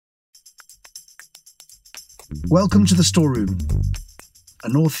Welcome to The Storeroom, a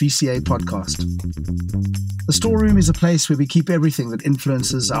North VCA podcast. The Storeroom is a place where we keep everything that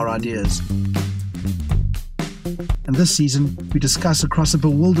influences our ideas. And this season, we discuss across a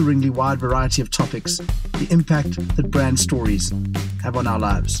bewilderingly wide variety of topics the impact that brand stories have on our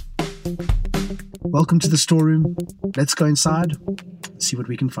lives. Welcome to The Storeroom. Let's go inside, see what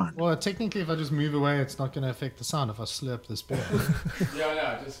we can find. Well, technically, if I just move away, it's not going to affect the sound if I slurp this beer.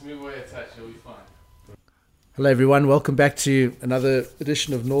 No, just move away a touch, you'll be fine. Hello everyone, welcome back to another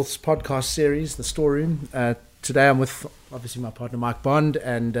edition of North's podcast series, The Storeroom. Today I'm with obviously my partner Mike Bond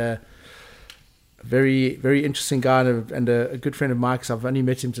and a very, very interesting guy and a good friend of Mike's. I've only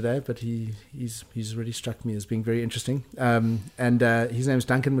met him today, but he's really struck me as being very interesting. His name is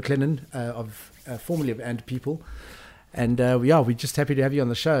Duncan McLennan, formerly of And People. And we're just happy to have you on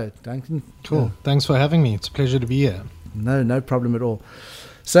the show, Duncan. Cool, thanks for having me. It's a pleasure to be here. No problem at all.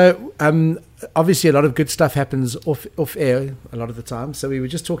 So obviously a lot of good stuff happens off air a lot of the time. So we were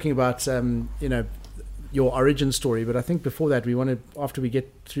just talking about your origin story, but I think before that after we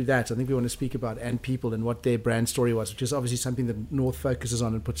get through that, I think we want to speak about And People and what their brand story was, which is obviously something that North focuses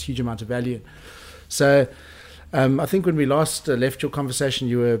on and puts a huge amount of value in. So I think when we last left your conversation,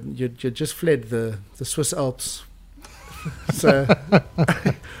 you just fled the Swiss Alps. So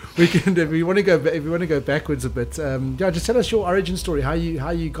if we want to go backwards a bit, just tell us your origin story, how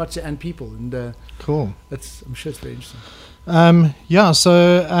you got to And People, and cool. I'm sure it's very interesting.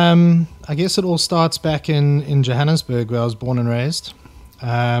 So I guess it all starts back in Johannesburg, where I was born and raised.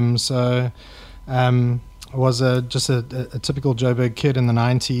 I was just a typical Joburg kid in the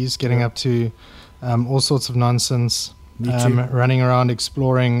 90s, getting up to all sorts of nonsense. Me too. Running around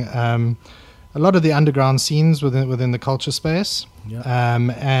exploring a lot of the underground scenes within the culture space. Yeah.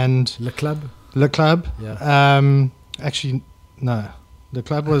 And Le Club. Yeah. Actually, no. The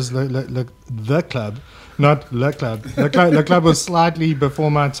club was the club, not Le Club. Le Club was slightly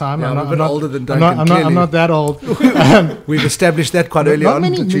before my time. Yeah, I'm not older than Duncan. I'm not that old. We've established that quite early on.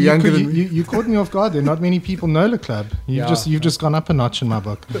 You caught me off guard there. Not many people know Le Club. You've just gone up a notch in my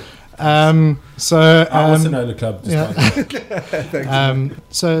book. I also know the club.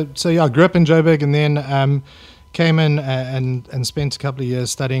 I grew up in Joburg and then came in and spent a couple of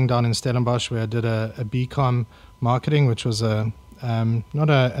years studying down in Stellenbosch, where I did a BCom marketing, which was not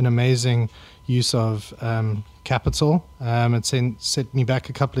an amazing use of capital. It set me back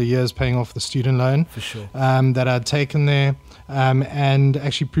a couple of years paying off the student loan for sure that I'd taken there, and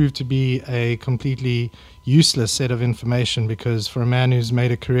actually proved to be a completely useless set of information, because for a man who's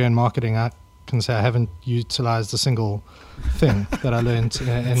made a career in marketing, I can say I haven't utilized a single thing that I learned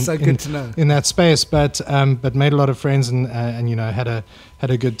in that space, but made a lot of friends and had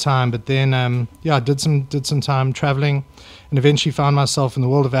a good time. But then I did some time traveling, and eventually found myself in the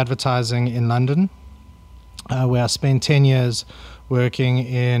world of advertising in London, where I spent 10 years working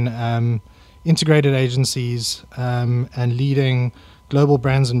in integrated agencies and leading global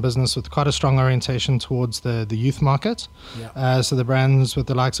brands and business with quite a strong orientation towards the youth market. Yeah. So the brands with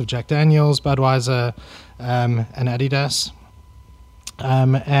the likes of Jack Daniels, Budweiser, and Adidas.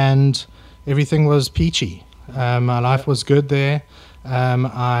 And everything was peachy. My life was good there.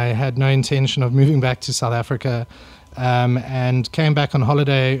 I had no intention of moving back to South Africa, and came back on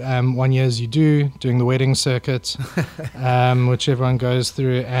holiday 1 year, as you do, doing the wedding circuit, which everyone goes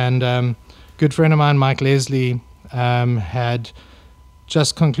through. And good friend of mine, Mike Leslie, had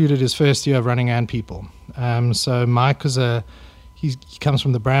just concluded his first year of running And People. So Mike was he comes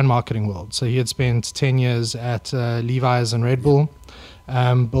from the brand marketing world. So he had spent 10 years at Levi's and Red Bull,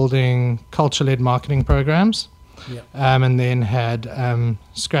 building culture-led marketing programs, and then had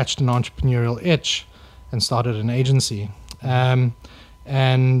scratched an entrepreneurial itch and started an agency. And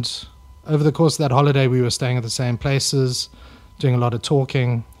over the course of that holiday, we were staying at the same places, doing a lot of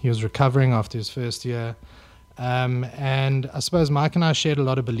talking. He was recovering after his first year. And I suppose Mike and I shared a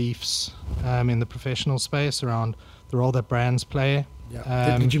lot of beliefs in the professional space around the role that brands play.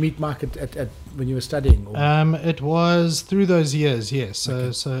 Yeah. Did you meet Mike at when you were studying? Or? It was through those years, yes.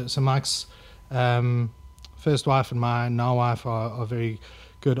 So Mike's first wife and my now wife are very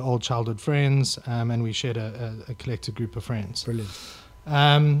good old childhood friends, and we shared a collective group of friends. Brilliant.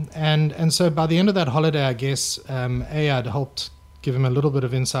 And so by the end of that holiday, I guess I'd helped give him a little bit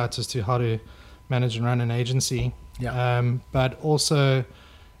of insight as to how to manage and run an agency. Yeah. But also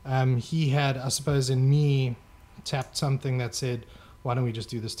he had, I suppose, in me tapped something that said, why don't we just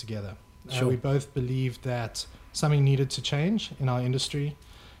do this together? Sure. We both believed that something needed to change in our industry.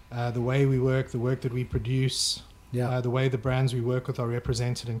 The way we work, the work that we produce, the way the brands we work with are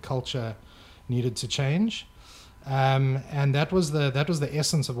represented in culture needed to change. And that was the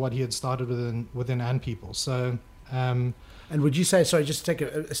essence of what he had started within And People. So. And would you say, sorry, just take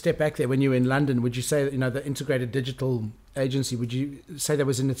a step back there, when you were in London, would you say that, the integrated digital agency, would you say that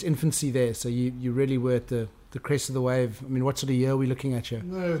was in its infancy there? So you really were at the crest of the wave. I mean, what sort of year are we looking at here?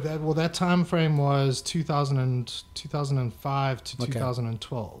 No, that time frame was 2005 to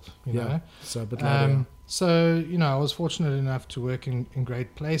 2012, you know. So a bit later. So, I was fortunate enough to work in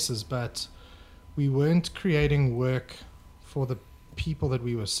great places, but we weren't creating work for the people that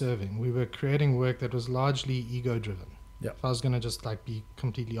we were serving. We were creating work that was largely ego-driven. Yeah. If I was going to just be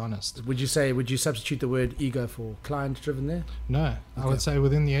completely honest. Would you substitute the word ego for client-driven there? No, okay. I would say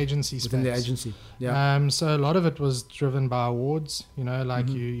within the agency space. Within the agency, yeah. So a lot of it was driven by awards.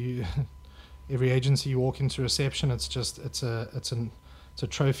 You every agency you walk into reception, it's a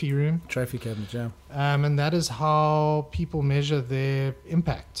trophy room, trophy cabinet, yeah. And that is how people measure their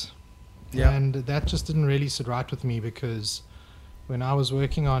impact. Yeah. And that just didn't really sit right with me, because when I was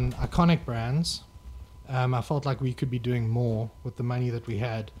working on iconic brands, I felt like we could be doing more with the money that we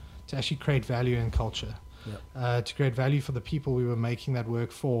had to actually create value in culture, to create value for the people we were making that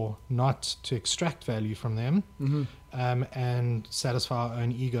work for, not to extract value from them, and satisfy our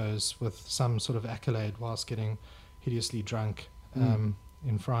own egos with some sort of accolade whilst getting hideously drunk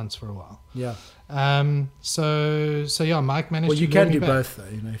in France for a while. Yeah. So Mike managed. Well, you to can lure me do back. both, though.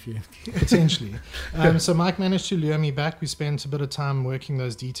 If you potentially. So Mike managed to lure me back. We spent a bit of time working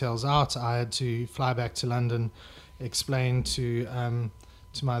those details out. I had to fly back to London, explain to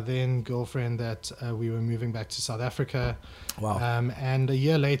my then girlfriend that we were moving back to South Africa. Wow. And a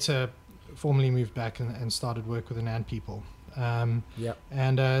year later, formally moved back and started work with And People. It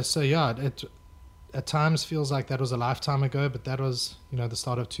at times feels like that was a lifetime ago, but that was, the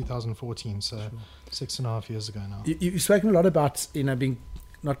start of 2014, so 6.5 years ago now. You've spoken a lot about, being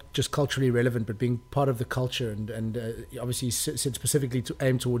not just culturally relevant, but being part of the culture, and obviously you said specifically to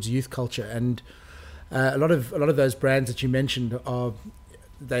aim towards youth culture, and a lot of those brands that you mentioned are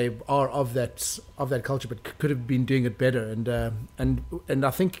of that culture, but could have been doing it better. And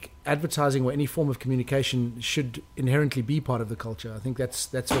I think advertising or any form of communication should inherently be part of the culture. I think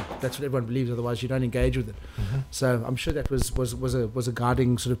that's what everyone believes. Otherwise, you don't engage with it. Mm-hmm. So I'm sure that was a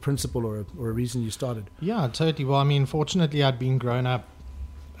guiding sort of principle or a reason you started. Yeah, totally. Well, I mean, fortunately, I'd been grown up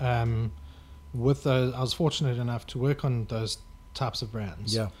with those. I was fortunate enough to work on those types of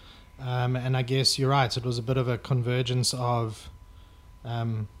brands. Yeah. And I guess you're right. It was a bit of a convergence of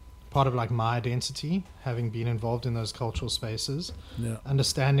part of my identity, having been involved in those cultural spaces,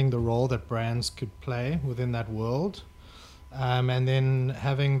 understanding the role that brands could play within that world, and then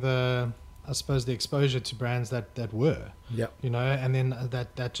having the exposure to brands that were, and then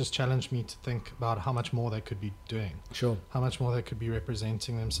that just challenged me to think about how much more they could be doing, how much more they could be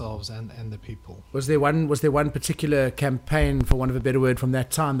representing themselves and the people. Was there one particular campaign, for want of a better word, from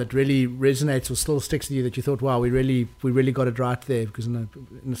that time that really resonates or still sticks with you, that you thought, wow, we really got it right there, because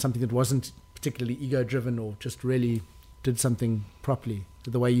something that wasn't particularly ego driven or just really did something properly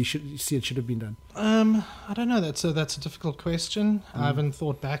the way you see it should have been done? I don't know. That's a difficult question. I haven't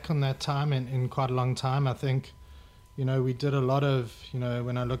thought back on that time in quite a long time. I think, we did a lot of,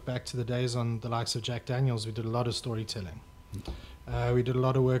 when I look back to the days on the likes of Jack Daniels, we did a lot of storytelling. We did a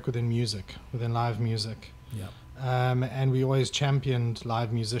lot of work within live music. Yeah. And we always championed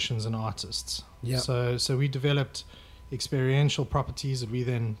live musicians and artists. Yeah. So we developed experiential properties that we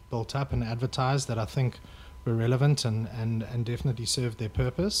then built up and advertised that I think were relevant and definitely served their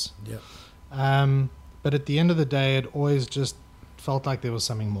purpose. Yeah. But at the end of the day, it always just felt like there was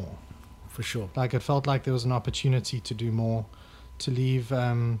something more. For sure. Like it felt like there was an opportunity to do more, to leave,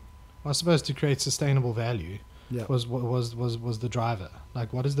 I suppose to create sustainable value was the driver.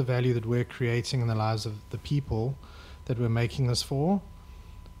 Like, what is the value that we're creating in the lives of the people that we're making this for?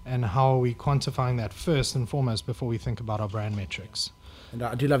 And how are we quantifying that first and foremost before we think about our brand metrics? And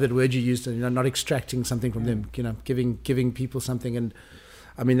I do love that word you used, not extracting something from them, giving people something. And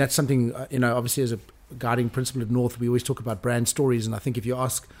I mean, that's something, obviously as a guiding principle at North, we always talk about brand stories. And I think if you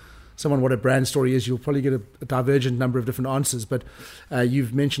ask someone what a brand story is, you'll probably get a divergent number of different answers. But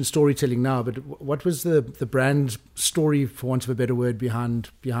you've mentioned storytelling now, but what was the brand story, for want of a better word, behind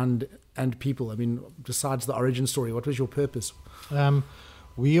And People? I mean, besides the origin story, what was your purpose?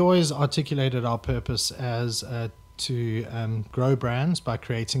 We always articulated our purpose as to grow brands by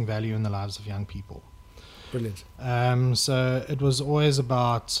creating value in the lives of young people. Brilliant. So it was always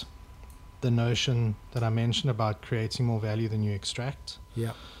about the notion that I mentioned about creating more value than you extract.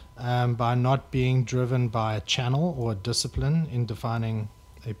 Yeah. By not being driven by a channel or a discipline in defining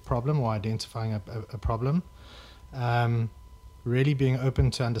a problem or identifying a problem. Really being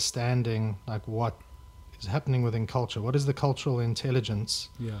open to understanding what is happening within culture. What is the cultural intelligence,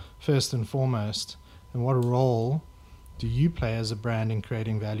 Yeah. first and foremost, and what role do you play as a brand in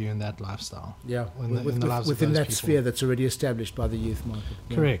creating value in that lifestyle? Yeah. In the lives of within those that people. sphere that's already established by the youth market.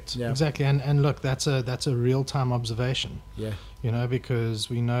 Yeah. Correct. Yeah. Exactly. And look, that's a real-time observation. Yeah. You know, because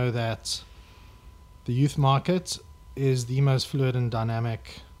we know that the youth market is the most fluid and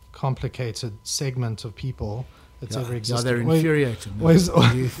dynamic, complicated segment of people that's ever existed. Yeah, they're infuriating.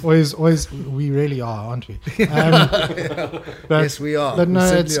 Always, we really are, aren't we? But, Yes, we are. But We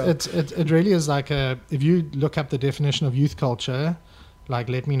no, certainly it really is like if you look up the definition of youth culture, like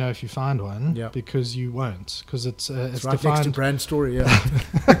let me know if you find one, Yeah. because you won't, because it's right next to defined. brand story.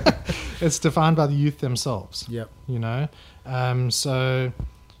 Yeah. It's defined by the youth themselves. Yeah. You know, so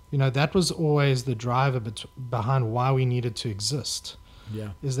you know that was always the driver behind why we needed to exist. Yeah.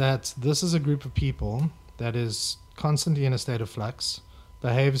 Is that this is a group of people that is constantly in a state of flux,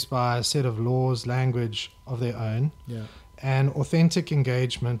 behaves by a set of laws, language of their own, Yeah. and authentic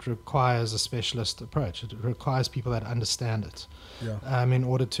engagement requires a specialist approach. It requires people that understand it Yeah. in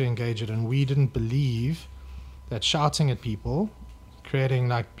order to engage it. And we didn't believe that shouting at people, creating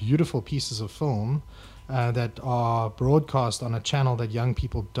like beautiful pieces of film that are broadcast on a channel that young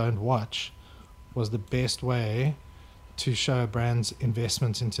people don't watch, was the best way to show a brand's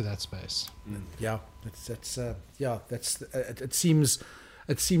investment into that space. Yeah. It seems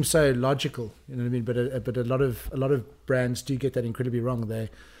so logical, you know what I mean? But a lot of brands do get that incredibly wrong. They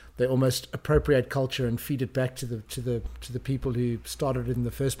almost appropriate culture and feed it back to the people who started it in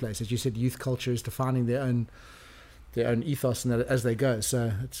the first place. As you said, youth culture is defining their own ethos and as they go.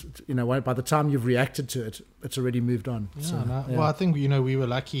 So it's you know, by the time you've reacted to it, it's already moved on. Yeah, So, no, yeah. Well, I think, you know, we were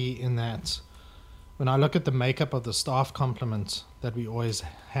lucky in that when I look at the makeup of the staff complement that we always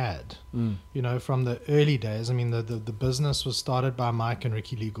had, you know, from the early days, I mean, the business was started by Mike and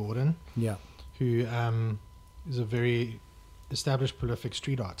Ricky Lee Gordon, Yeah. who is a very established, prolific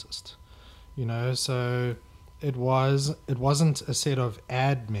street artist, you know, so it wasn't a set of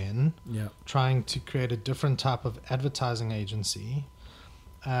ad men Yeah. trying to create a different type of advertising agency.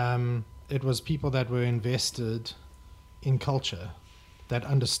 It was people that were invested in culture, that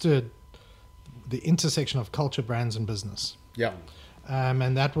understood the intersection of culture, brands, and business. Yeah.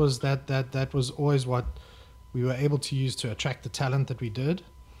 And that was always what we were able to use to attract the talent that we did.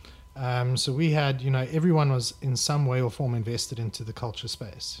 So we had, you know, everyone was in some way or form invested into the culture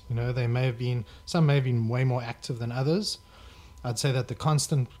space. You know, some may have been way more active than others. I'd say that the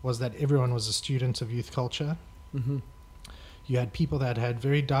constant was that everyone was a student of youth culture. Mm-hmm. You had people that had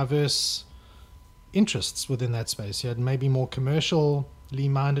very diverse interests within that space. You had maybe more commercially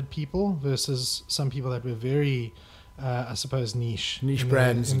minded people versus some people that were very, I suppose, niche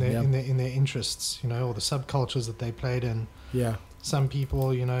brands in their interests, you know, or the subcultures that they played in. Yeah. Some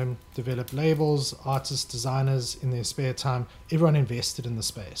people, you know, developed labels, artists, designers in their spare time. Everyone invested in the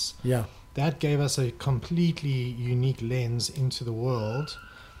space. Yeah. That gave us a completely unique lens into the world.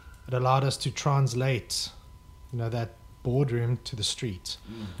 It allowed us to translate, you know, that boardroom to the street,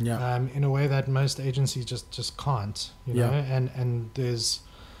 Yeah. in a way that most agencies just can't, you know, and there's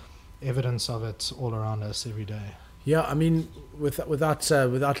evidence of it all around us every day. Yeah, I mean, without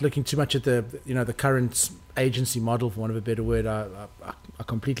looking too much at the current agency model, for want of a better word, I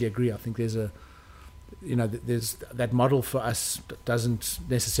completely agree. I think there's that model for us doesn't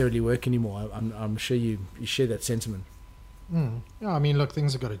necessarily work anymore. I'm sure you share that sentiment. Yeah, I mean, look,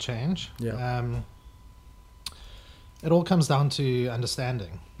 things have got to change. Yeah. It all comes down to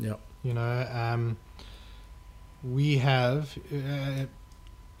understanding. Yeah. You know, we have.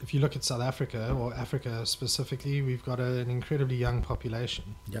 If you look at South Africa, or Africa specifically, we've got an incredibly young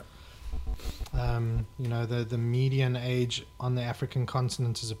population. Yep. You know, the median age on the African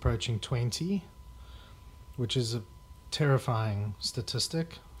continent is approaching 20, which is a terrifying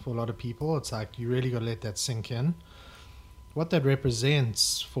statistic for a lot of people. It's like, you really got to let that sink in. What that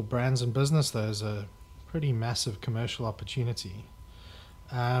represents for brands and business, though, is a pretty massive commercial opportunity.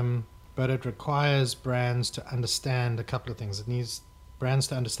 But it requires brands to understand a couple of things. It needs brands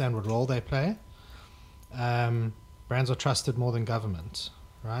to understand what role they play. Brands are trusted more than government,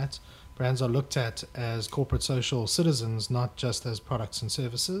 right? Brands are looked at as corporate social citizens, not just as products and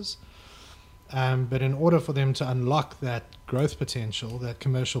services. But in order for them to unlock that growth potential, that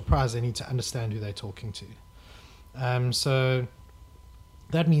commercial prize, they need to understand who they're talking to. So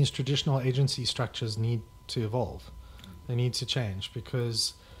that means traditional agency structures need to evolve. They need to change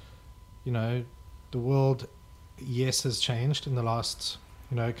because, you know, the world, yes, has changed in the last,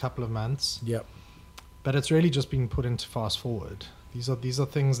 you know, couple of months. Yep. But it's really just been put into fast forward. These are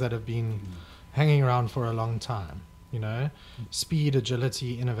things that have been hanging around for a long time. you know, speed,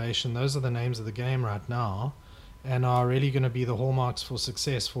 agility, innovation. Those are the names of the game right now, and are really going to be the hallmarks for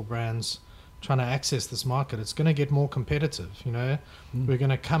success for brands trying to access this market. It's going to get more competitive, you know. We're going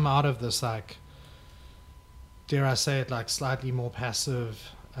to come out of this, like, dare I say it, like slightly more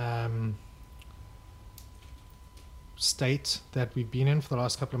passive state that we've been in for the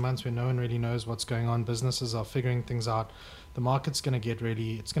last couple of months, where no one really knows what's going on. Businesses are figuring things out. The market's going to get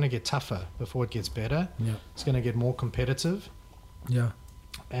it's going to get tougher before it gets better. Yeah. It's going to get more competitive. Yeah.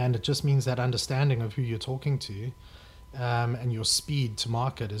 And it just means that understanding of who you're talking to and your speed to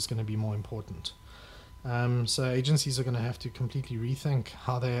market is going to be more important. So agencies are going to have to completely rethink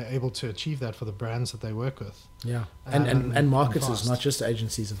how they're able to achieve that for the brands that they work with. Yeah, and marketers, not just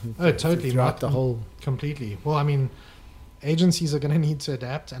agencies. I think totally. Throughout the whole... Completely. Well, I mean, agencies are going to need to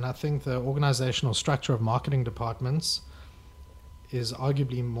adapt, and I think the organizational structure of marketing departments is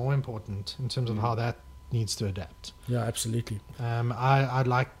arguably more important in terms of how that needs to adapt. Yeah, absolutely. I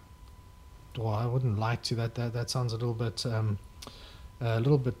wouldn't like to. That sounds a little bit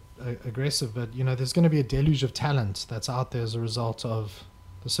aggressive, but you know, there's going to be a deluge of talent that's out there as a result of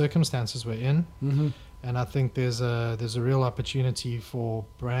the circumstances we're in. And I think there's a real opportunity for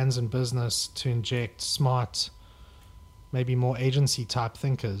brands and business to inject smart, maybe more agency type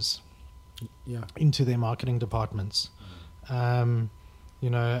thinkers into their marketing departments. You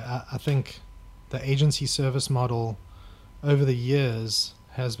know, I think the agency service model over the years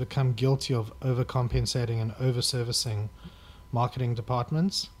has become guilty of overcompensating and over-servicing marketing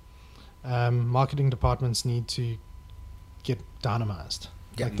departments. Marketing departments need to get dynamized.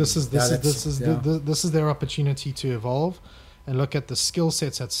 Yeah. Like this is their opportunity to evolve and look at the skill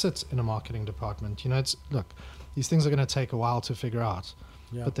sets that sit in a marketing department. You know, these things are going to take a while to figure out.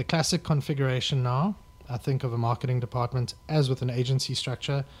 Yeah. But the classic configuration now, I think, of a marketing department, as with an agency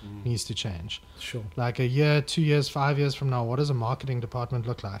structure, needs to change. Sure. Like a year, 2 years, 5 years from now, what does a marketing department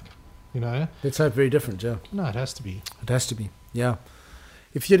look like? You know? Let's hope very different, yeah. No, it has to be. It has to be, yeah.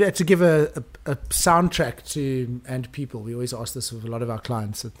 If you had to give a soundtrack to And People, we always ask this with a lot of our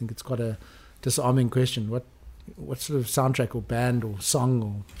clients. I think it's quite a disarming question. What sort of soundtrack or band or song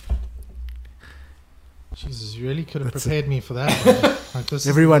or... Jesus, you really could have prepared me for that. Like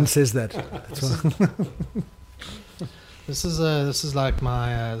everyone says that. This is like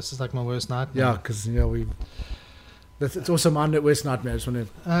my worst nightmare. Yeah, because it's also my worst nightmare. I just want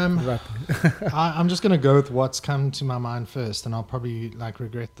to. I'm just going to go with what's come to my mind first, and I'll probably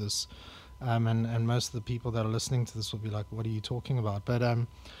regret this. And most of the people that are listening to this will be like, "What are you talking about?" But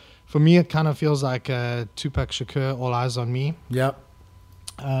for me, it kind of feels like Tupac Shakur, "All Eyes on Me." Yeah.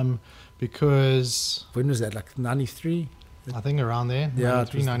 Because when was that? Like 93? I think around there. Yeah,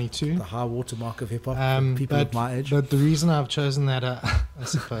 93, 92. The high watermark of hip hop. People of my age. But the reason I've chosen that, I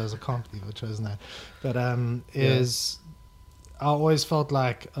suppose I can't believe I've chosen that. But is I always felt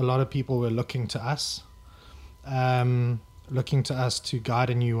like a lot of people were looking to us to guide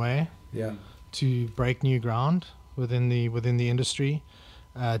a new way. Yeah. To break new ground within the industry,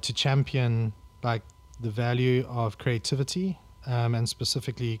 to champion like the value of creativity. And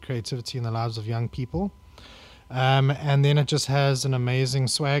specifically creativity in the lives of young people. And then it just has an amazing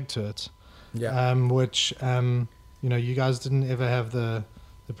swag to it. Yeah. Which, you guys didn't ever have the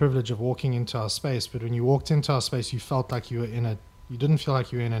privilege of walking into our space, but when you walked into our space, you felt like you didn't feel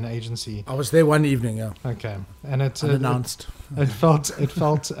like you were in an agency. I was there one evening, yeah. Okay. And it unannounced. It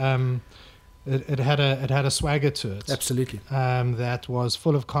had a swagger to it. Absolutely. That was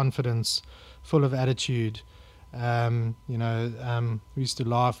full of confidence, full of attitude. We used to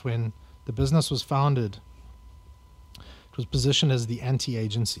laugh when the business was founded. It was positioned as the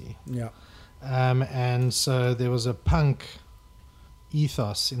anti-agency. Yeah. And so there was a punk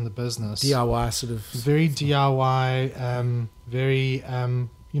ethos in the business. DIY sort of. Very DIY,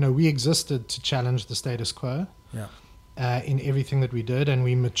 we existed to challenge the status quo. Yeah. In everything that we did, and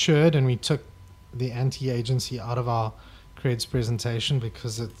we matured and we took the anti-agency out of our creds presentation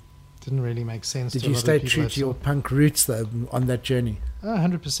because it didn't really make sense. Did you stay true to your punk roots though on that journey?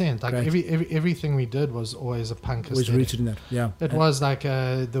 100%. Like everything we did was always a punk aesthetic. Always rooted in that. Yeah. It was like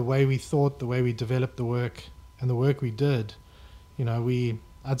the way we thought, the way we developed the work, and the work we did.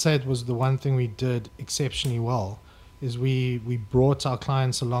 I'd say it was the one thing we did exceptionally well. Is we brought our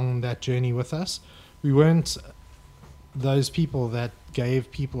clients along that journey with us. We weren't those people that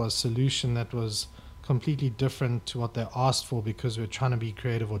gave people a solution that was completely different to what they asked for because we're trying to be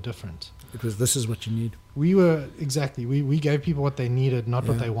creative or different. Because this is what you need. We gave people what they needed, not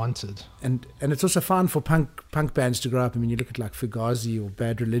what they wanted. And it's also fun for punk bands to grow up. I mean, you look at like Fugazi or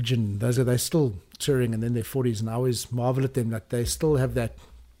Bad Religion, they're still touring and in their 40s, and I always marvel at them that they still have that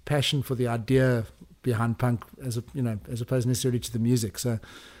passion for the idea behind punk as opposed necessarily to the music. So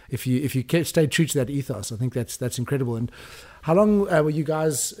if you stay true to that ethos, I think that's incredible. And how long were you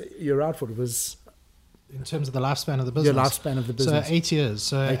guys you're out for? It was in terms of the lifespan of the business. Your lifespan of the business. So 8 years.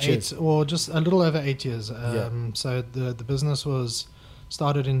 So 8 years. Or just a little over 8 years. So the business was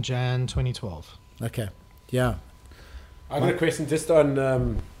started in Jan 2012. Okay. Yeah. I got a question just on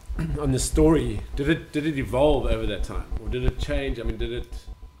the story. Did it evolve over that time, or did it change? I mean, did it?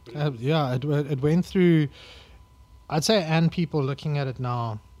 It went through. I'd say, and people looking at it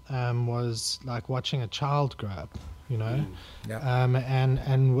now was like watching a child grow up. You know,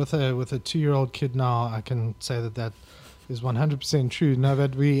 and with a 2-year-old kid now, I can say that is 100% true. No,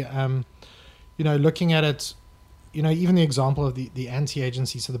 but we, looking at it, even the example of the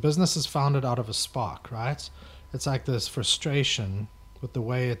anti-agency. So the business is founded out of a spark, right? It's like this frustration with the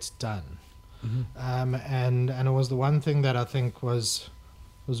way it's done, and it was the one thing that I think was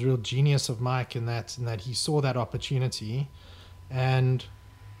real genius of Mike in that he saw that opportunity, and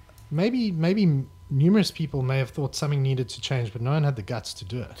maybe numerous people may have thought something needed to change, but no one had the guts to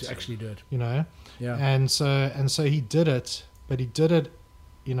do it. To actually do it. Yeah. And so he did it, but he did it,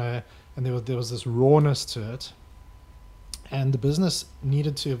 and there was this rawness to it, and the business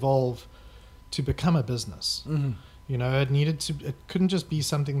needed to evolve to become a business. Mm-hmm. It couldn't just be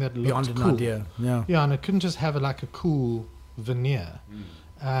something that looked beyond cool. an idea. Yeah. Yeah, and it couldn't just have a cool veneer.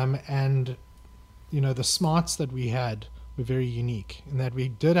 And the smarts that we had were very unique in that we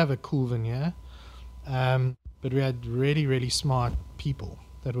did have a cool veneer, but we had really, really smart people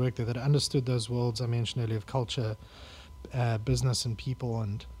that worked there that understood those worlds I mentioned earlier of culture, business, and people.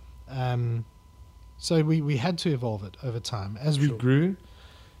 And so we had to evolve it over time as we grew.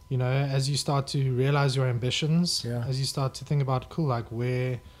 As you start to realize your ambitions, as you start to think about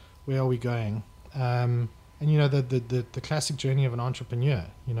where are we going, and the classic journey of an entrepreneur.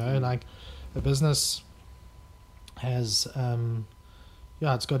 A business has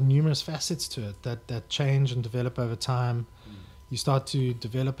it's got numerous facets to it that change and develop over time. You start to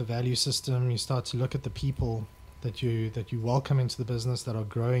develop a value system. You start to look at the people that you welcome into the business that are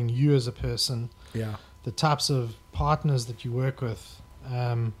growing you as a person. Yeah. The types of partners that you work with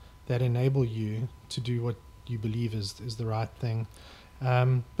that enable you to do what you believe is the right thing.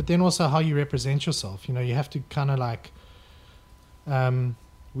 But then also how you represent yourself. You have to kind of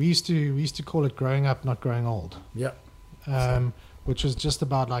we used to call it growing up, not growing old. Yeah. Which was just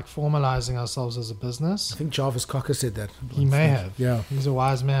about formalizing ourselves as a business. I think Jarvis Cocker said that. He may have. Yeah. He's a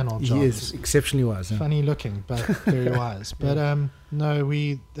wise man, old Jarvis. He is exceptionally wise. Funny looking, but very wise. But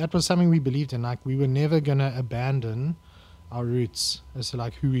that was something we believed in. We were never going to abandon our roots as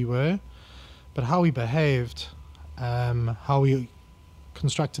to who we were, but how we behaved, how we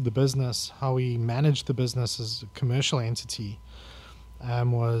constructed the business, how we managed the business as a commercial entity,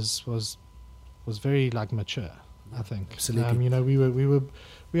 was very mature. I think. Absolutely.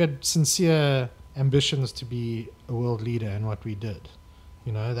 We had sincere ambitions to be a world leader in what we did.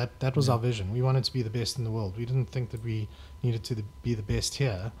 That was our vision. We wanted to be the best in the world. We didn't think that we needed to be the best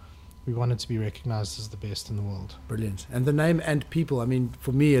here. We wanted to be recognized as the best in the world. Brilliant. And the name and people, I mean,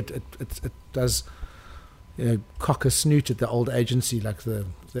 for me, it does cock a snoot at the old agency, the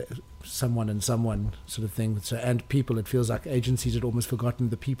someone and someone sort of thing. So and people, it feels like agencies had almost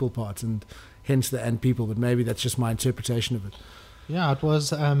forgotten the people part, and hence the and people. But maybe that's just my interpretation of it. Yeah, it was.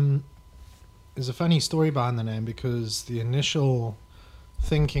 There's a funny story behind the name because the initial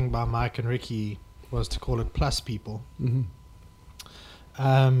thinking by Mike and Ricky was to call it Plus People. Mm-hmm.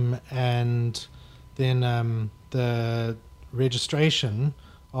 And then the registration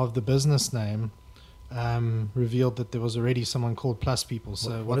of the business name revealed that there was already someone called Plus People.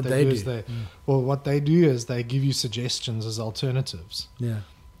 So what they do is they give you suggestions as alternatives. Yeah.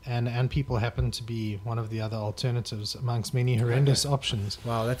 And people happen to be one of the other alternatives amongst many horrendous options.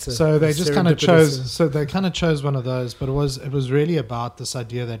 Wow, that's so they just kind of chose. So they kind of chose one of those, but it was really about this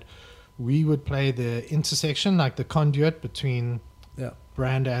idea that we would play the intersection, the conduit between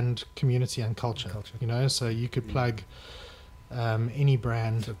brand and community and culture. So you could plug any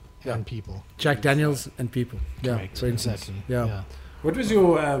brand and people. Jack Daniels and people. Correct. For instance. Exactly. Yeah. What was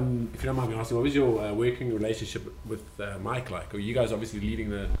your, if you don't mind me asking, what was your working relationship with Mike like? Or you guys obviously leading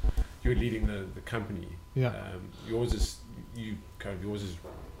the company. Yeah. Yours is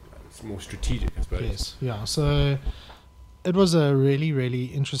more strategic, I suppose. Yes. Yeah. So it was a really, really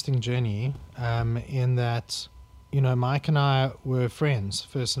interesting journey in that, Mike and I were friends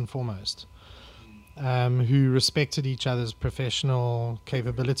first and foremost, who respected each other's professional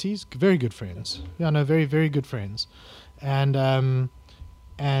capabilities. Very good friends. Very, very good friends. And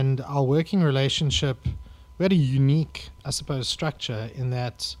our working relationship, we had a unique, I suppose, structure in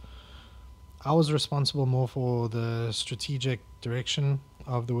that I was responsible more for the strategic direction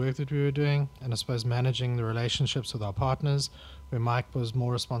of the work that we were doing, and I suppose managing the relationships with our partners, where Mike was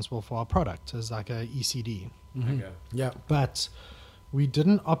more responsible for our product as like a ECD. Okay. Yeah. But we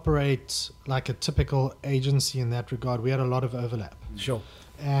didn't operate like a typical agency in that regard. We had a lot of overlap. Sure.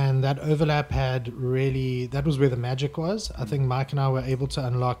 And that overlap that was where the magic was. I think Mike and I were able to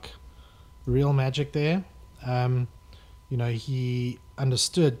unlock real magic there. He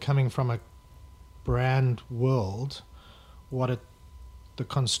understood, coming from a brand world, the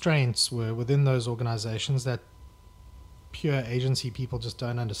constraints were within those organizations that pure agency people just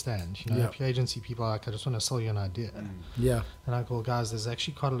don't understand. Pure agency people are like, I just want to sell you an idea. Yeah. And I go, guys, there's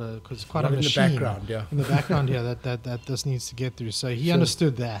actually quite a Not machine in the background, yeah. in the background here that this needs to get through. So he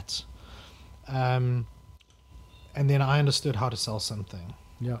understood that. And then I understood how to sell something.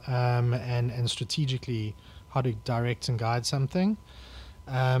 Yeah. And strategically how to direct and guide something.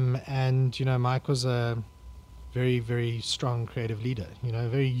 Mike was a very, very strong creative leader, a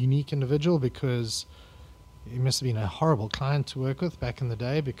very unique individual, because he must have been a horrible client to work with back in the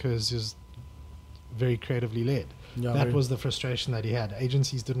day because he was very creatively led. Yeah, That was the frustration that he had.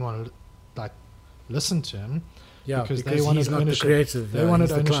 Agencies didn't want to listen to him because they wanted he's not ownership. the creative. They wanted he's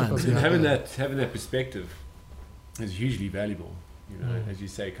the ownership client. of the idea. Having that perspective is hugely valuable. As you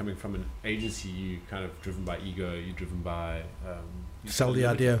say, coming from an agency, you kind of driven by ego. You're driven by Sell the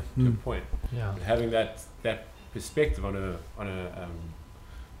idea. to a point. Yeah. But having that perspective on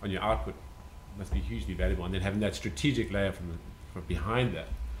your output must be hugely valuable, and then having that strategic layer from behind that.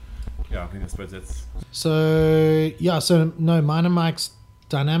 Yeah, I suppose that's. Mine and Mike's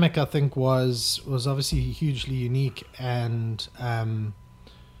dynamic, I think, was obviously hugely unique, and I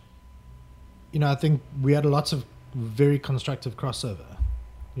think we had lots of very constructive crossover.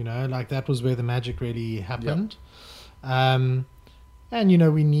 That was where the magic really happened. Yep.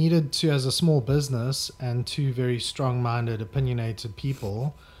 We needed to, as a small business and two very strong-minded, opinionated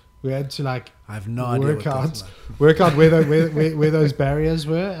people, we had to I have no idea work out where those barriers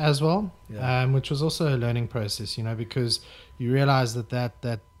were as well, Yeah. Which was also a learning process, because you realize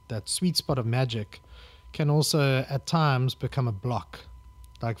that sweet spot of magic can also at times become a block,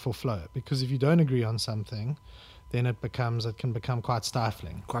 like for flow, because if you don't agree on something, then it can become quite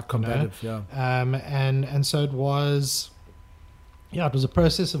stifling, quite combative. Yeah. And so it was a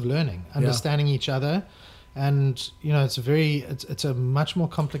process of learning, understanding each other. And it's a much more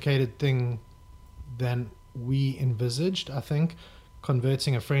complicated thing than we envisaged. I think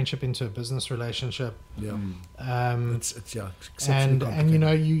converting a friendship into a business relationship. Yeah. It's and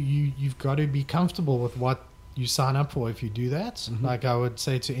you've got to be comfortable with what you sign up for if you do that. Mm-hmm. Like I would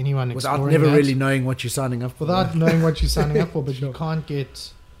say to anyone without exploring never really knowing what you're signing up for. Without knowing what you're signing up for, but you can't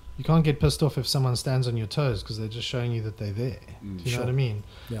get pissed off if someone stands on your toes because they're just showing you that they're there. Do you know what I mean?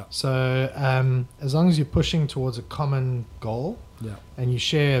 Yeah. So as long as you're pushing towards a common goal, and you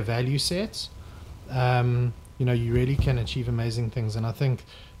share a value set, you really can achieve amazing things. And I think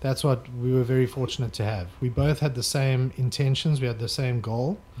that's what we were very fortunate to have. We both had the same intentions. We had the same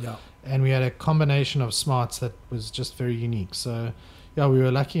goal. Yeah. And we had a combination of smarts that was just very unique. So we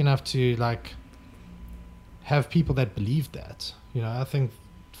were lucky enough to have people that believed that. I think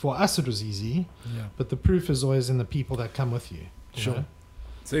for us it was easy, but the proof is always in the people that come with you. Sure. know?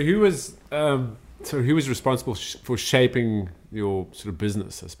 So who was responsible for shaping your sort of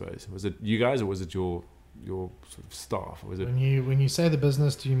business? I suppose, was it you guys or was it your sort of staff? Or was it When you say the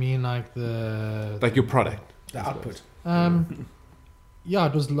business, do you mean like your product, The output?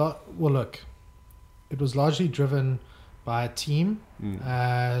 It was it was largely driven by a team.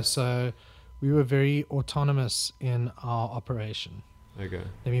 So we were very autonomous in our operation. Okay.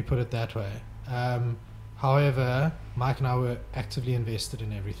 Let me put it that way. However, Mike and I were actively invested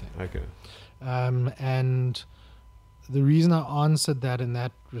in everything. Okay. And the reason I answered that in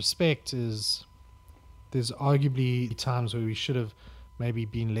that respect is there's arguably times where we should have maybe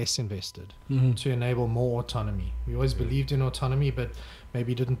been less invested to enable more autonomy. We always believed in autonomy, but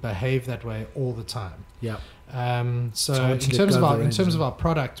maybe didn't behave that way all the time. Yeah. So in terms of our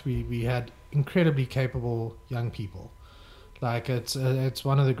product, we had incredibly capable young people. Like it's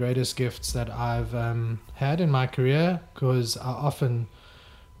one of the greatest gifts that I've had in my career, because I often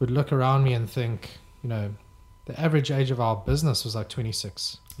would look around me and think, the average age of our business was like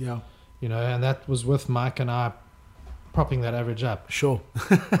 26. Yeah. And that was with Mike and I propping that average up. Sure.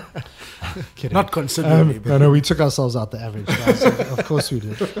 Kidding. Not considerably. No, we took ourselves out the average, guys. Of course we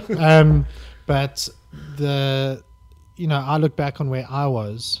did. But I look back on where I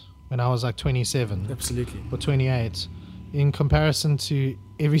was when I was like 27. Absolutely. Or 28 in comparison to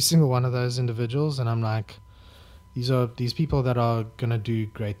every single one of those individuals, and I'm like, these people that are going to do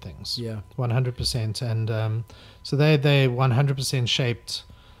great things. Yeah. 100%. And so they 100% shaped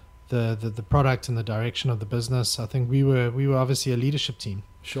the product and the direction of the business. I think we were obviously a leadership team.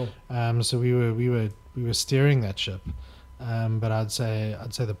 Sure. So we were steering that ship. But I'd say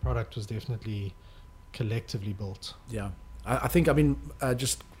the product was definitely collectively built. Yeah. I think,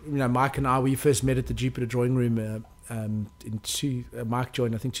 just, Mike and I, we first met at the Jupiter Drawing Room Mike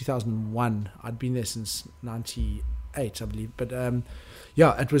joined, I think, 2001. I'd been there since 98, I believe. But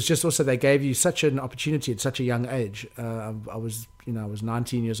it was just also they gave you such an opportunity at such a young age. I was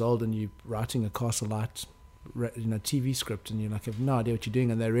 19 years old, and you're writing a Castle Light, TV script, and you have no idea what you're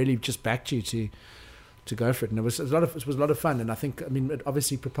doing, and they really just backed you to go for it. And it was a lot of fun, and I think it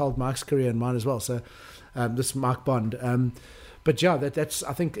obviously propelled Mike's career and mine as well. So this Mike Bond. But yeah, that's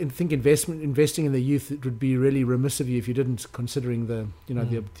I think investing in the youth, it would be really remiss of you if you didn't, considering the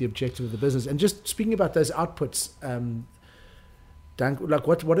objective of the business. And just speaking about those outputs, Dan, like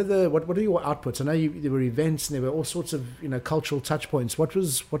what are your outputs? I know there were events and there were all sorts of cultural touch points. What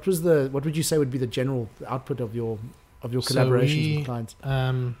would you say would be the general output of your collaborations with clients?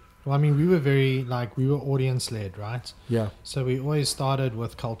 We were we were audience led, right? Yeah. So we always started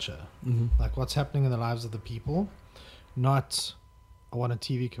with culture, like what's happening in the lives of the people. Not, I want a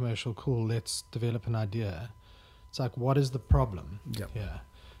TV commercial, cool, let's develop an idea. It's like, what is the problem here?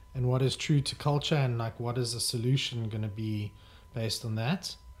 And what is true to culture, and what is the solution going to be based on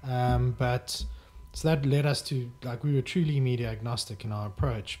that? But so that led us to, we were truly media agnostic in our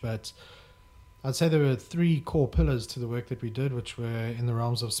approach. But I'd say there were 3 core pillars to the work that we did, which were in the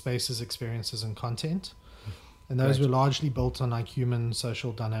realms of spaces, experiences, and content. And those were largely built on human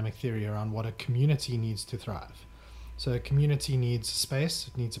social dynamic theory around what a community needs to thrive. So a community needs a space,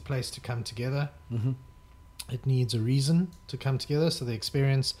 it needs a place to come together, it needs a reason to come together, so the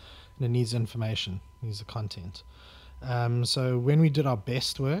experience, and it needs information, it needs the content. So when we did our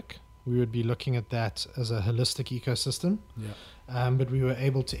best work, we would be looking at that as a holistic ecosystem, but we were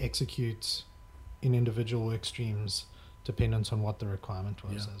able to execute in individual work streams dependent on what the requirement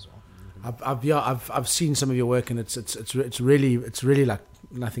was as well. I've seen some of your work, and it's really like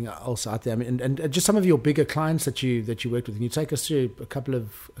nothing else out there. And just some of your bigger clients that you worked with. Can you take us through a couple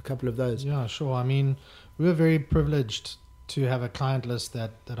of those? Yeah, sure. We were very privileged to have a client list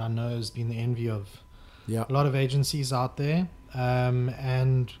that I know has been the envy of a lot of agencies out there,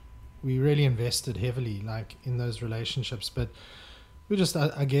 and we really invested heavily in those relationships. But we're just,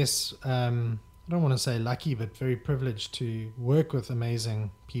 I guess. I don't want to say lucky, but very privileged to work with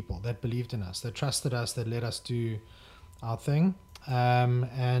amazing people that believed in us, that trusted us, that let us do our thing.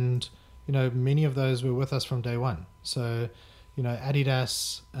 And many of those were with us from day one. So,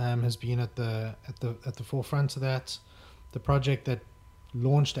 Adidas has been at the forefront of that. The project that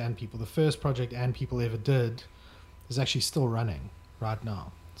launched And People, the first project And People ever did, is actually still running right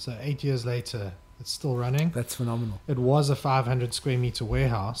now. So 8 years later, it's still running. That's phenomenal. It was a 500 square meter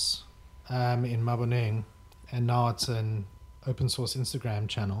warehouse in Maboneng, and now it's an open source Instagram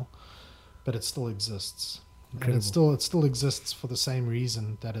channel, but it still exists. Incredible. And it still exists for the same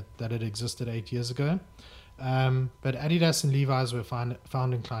reason that it existed 8 years ago. But Adidas and Levi's were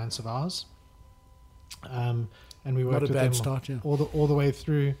founding clients of ours, and we worked with them start, all the way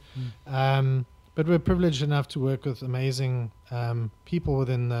through. But we're privileged enough to work with amazing people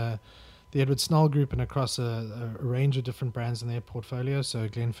within the Edward Snell Group and across a range of different brands in their portfolio. So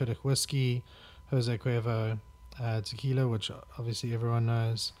Glenfiddich Whiskey, Jose Cuervo Tequila, which obviously everyone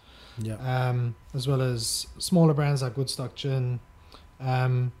knows. As well as smaller brands like Woodstock Gin.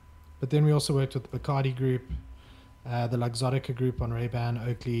 But then we also worked with the Bacardi Group, the Luxottica Group on Ray-Ban,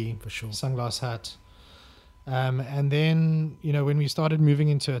 Oakley, for sure, Sunglass Hut. And then, when we started moving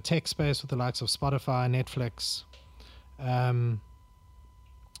into a tech space with the likes of Spotify, Netflix,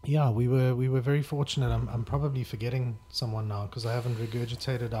 we were very fortunate. I'm probably forgetting someone now because I haven't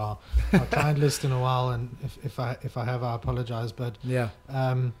regurgitated our client list in a while, and if I have, I apologize. But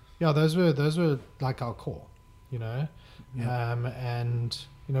those were like our core, and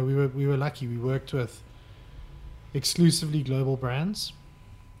we were lucky. We worked with exclusively global brands.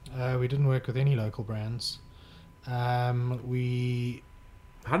 We didn't work with any local brands. I was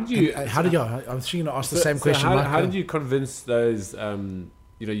actually going to ask the same question. How did you convince those?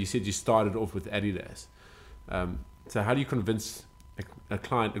 You said you started off with Adidas. So how do you convince a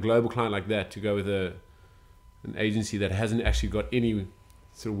global client like that, to go with an agency that hasn't actually got any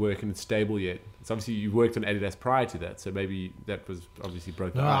sort of work in its stable yet? It's obviously you worked on Adidas prior to that, so maybe that was obviously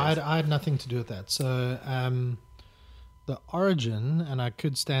broke the ice. I had nothing to do with that. So the origin, and I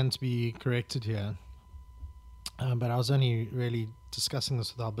could stand to be corrected here, but I was only really discussing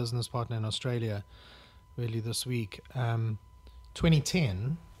this with our business partner in Australia. really this week.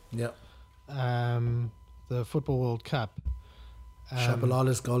 2010, Yeah. the Football World Cup.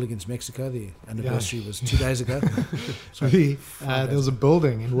 Shabalala's goal against Mexico, the anniversary was 2 days ago. There was a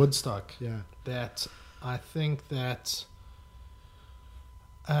building in Woodstock Yeah. that I think that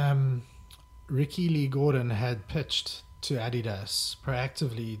Ricky Lee Gordon had pitched to Adidas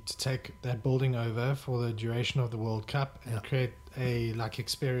proactively to take that building over for the duration of the World Cup and create a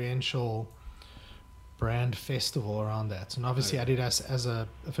experiential brand festival around that. And obviously Adidas, as a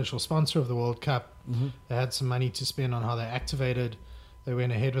official sponsor of the World Cup, they had some money to spend on how they activated. They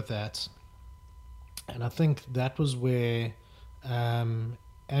went ahead with that. And I think that was where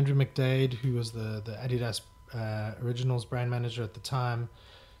Andrew McDade, who was the Adidas Originals brand manager at the time,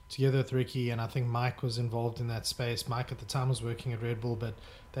 together with Ricky, and I think Mike was involved in that space. Mike at the time was working at Red Bull, but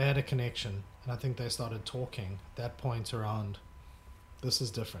they had a connection. And I think they started talking at that point around, this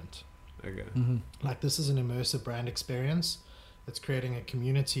is different. Okay. Like, this is an immersive brand experience. It's creating a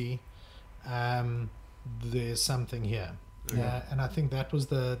community. There's something here. And I think that was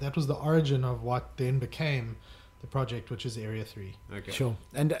the origin of what then became the project, which is Area 3. Okay. Sure.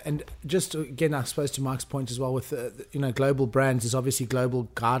 And just again, I suppose to Mark's point as well, with global brands, there's obviously global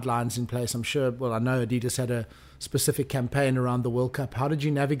guidelines in place. I'm sure. Well, I know Adidas had a specific campaign around the World Cup. How did you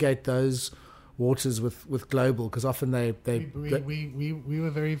navigate those waters with global? Because often we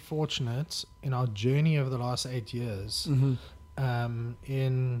were very fortunate in our journey over the last 8 years.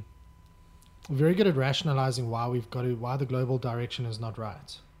 In very good at rationalizing why the global direction is not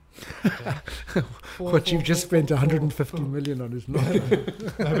right. Okay. You've just spent 150 million on is not.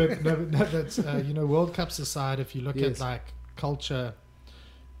 No, that's World Cups aside, if you look at like culture,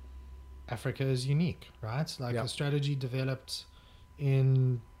 Africa is unique, right? Like a strategy developed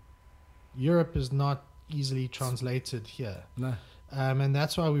in Europe is not easily translated here. No. And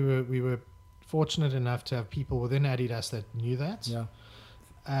that's why we were fortunate enough to have people within Adidas that knew that. Yeah.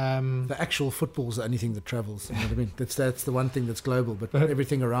 The actual football's the only thing that travels. You know what I mean? That's the one thing that's global, but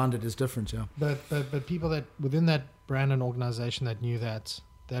everything around it is different. Yeah. But people that within that brand and organization that knew that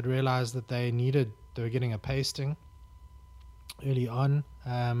realized that they were getting a pasting early on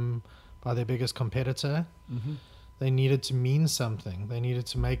by their biggest competitor. They needed to mean something. They needed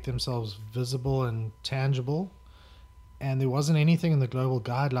to make themselves visible and tangible, and there wasn't anything in the global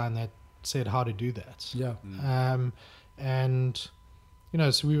guideline that said how to do that. Yeah. And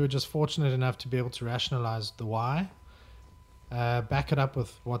so we were just fortunate enough to be able to rationalize the why, back it up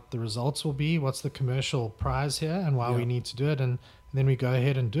with what the results will be, what's the commercial prize here, and why we need to do it, and then we go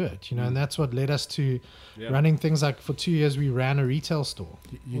ahead and do it. And that's what led us to running things like, for 2 years we ran a retail store.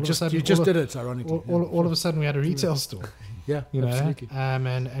 You just did it, ironically. All of a sudden we had a retail store. Yeah, absolutely.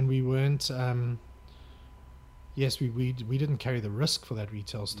 And we weren't. Yes, we didn't carry the risk for that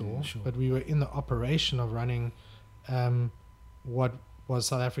retail store, sure. but we were in the operation of running what was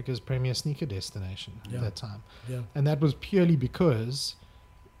South Africa's premier sneaker destination at that time. Yeah. And that was purely because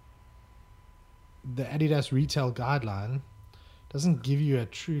the Adidas retail guideline doesn't give you a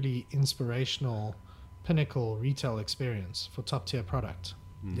truly inspirational, pinnacle retail experience for top tier product.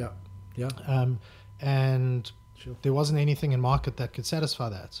 Yeah. Yeah. And Sure. there wasn't anything in market that could satisfy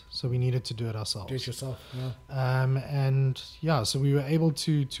that. So we needed to do it ourselves. Do it yourself. Yeah. So we were able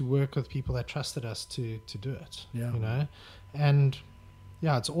to work with people that trusted us to do it. Yeah. And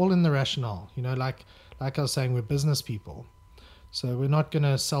it's all in the rationale. Like I was saying, we're business people. So we're not going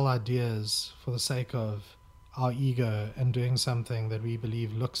to sell ideas for the sake of our ego and doing something that we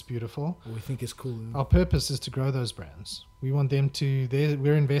believe looks beautiful. Or we think is cool. Our purpose is to grow those brands. We want them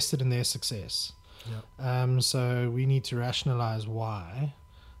we're invested in their success. Yeah. So we need to rationalize why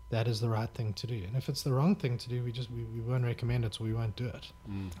that is the right thing to do. And if it's the wrong thing to do, we won't recommend it, so we won't do it.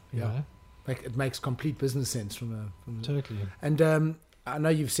 Yeah. It makes complete business sense from Totally. And I know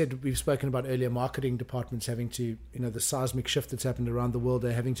we've spoken about earlier marketing departments having to, the seismic shift that's happened around the world,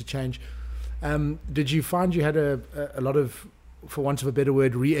 they're having to change. Did you find you had a lot of, for want of a better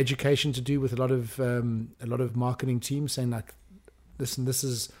word, re-education to do with a lot of marketing teams saying like, listen, this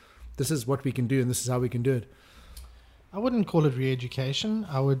is what we can do and this is how we can do it? I wouldn't call it re-education.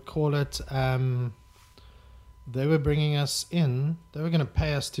 I would call it they were bringing us in. They were going to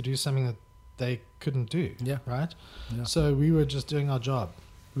pay us to do something that they couldn't do. Yeah. Right? Yeah. So we were just doing our job.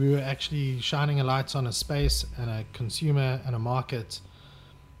 We were actually shining a light on a space and a consumer and a market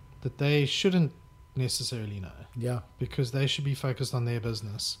that they shouldn't necessarily know. Yeah. Because they should be focused on their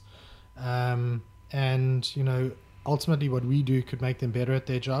business. And, ultimately what we do could make them better at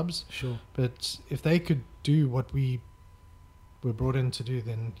their jobs. Sure. But if they could do what we we're brought in to do,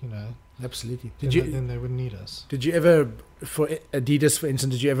 then Absolutely. then they wouldn't need us. Did you ever, for Adidas, for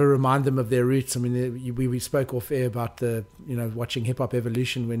instance, did you ever remind them of their roots? I mean, we spoke off air about watching Hip Hop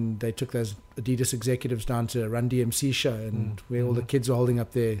Evolution when they took those Adidas executives down to a Run DMC show and where all the kids were holding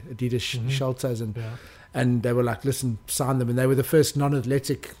up their Adidas shelters and they were like, listen, sign them. And they were the first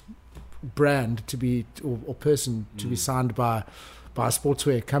non-athletic brand to be, or person to be signed by a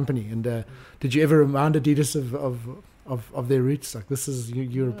sportswear company. And did you ever remind Adidas of their roots? Like, this is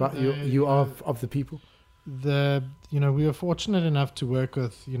you are of the people. We were fortunate enough to work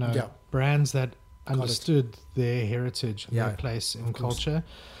with brands that understood their heritage and their place in culture.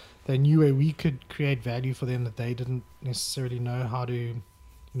 They knew where we could create value for them that they didn't necessarily know how to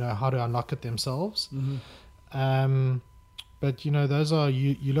unlock it themselves. But those are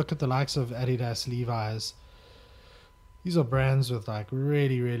you look at the likes of Adidas, Levi's. These are brands with like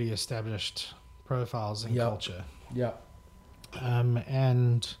really, really established profiles in culture. Yeah.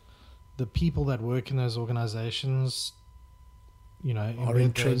 And the people that work in those organizations, are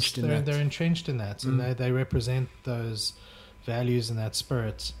entrenched in that. They're entrenched in that, and they represent those values and that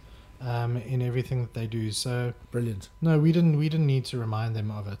spirit in everything that they do. So brilliant. No, we didn't need to remind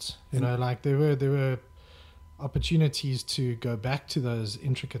them of it. Like there were opportunities to go back to those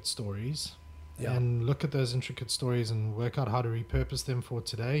intricate stories. And look at those intricate stories and work out how to repurpose them for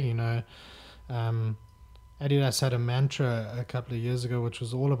today. Adidas had a mantra a couple of years ago, which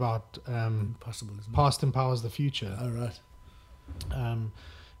was all about past empowers the future. Oh, right.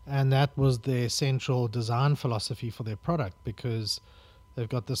 And that was their central design philosophy for their product, because they've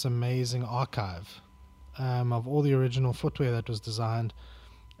got this amazing archive of all the original footwear that was designed.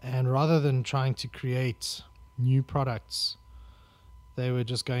 And rather than trying to create new products, they were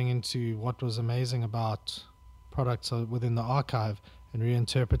just going into what was amazing about products within the archive and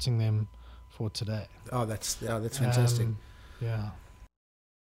reinterpreting them for today. Oh, that's fantastic. The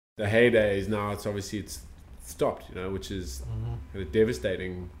heyday is now. It's stopped, which is kind of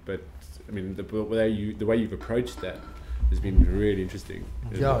devastating. But I mean, the way you've approached that has been really interesting.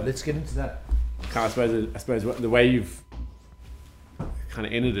 Let's get into that. I suppose the way you've kind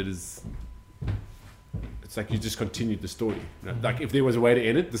of ended it is. It's like you just continued the story. Like if there was a way to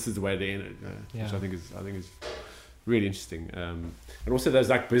end it, this is the way to end it. Which I think is really interesting. And also there's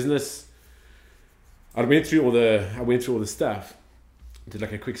like business. I went through all the stuff, did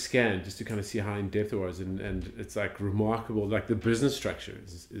like a quick scan just to kind of see how in depth it was, and it's like remarkable. Like the business structure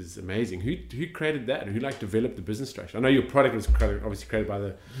is amazing. Who created that? And who like developed the business structure? I know your product was obviously created by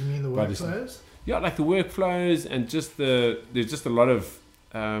the. You mean the workflows? Like the workflows and just there's just a lot of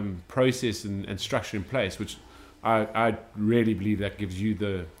process and structure in place, which I really believe that gives you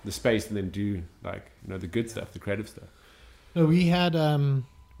the space and then do like the good stuff, the creative stuff. No, we had an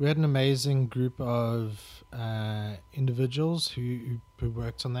amazing group of individuals who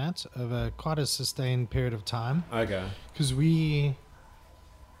worked on that over quite a sustained period of time. Okay. Because we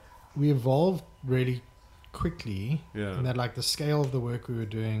evolved really quickly. Yeah. And that like the scale of the work we were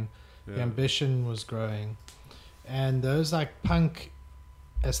doing, the ambition was growing, and those like punk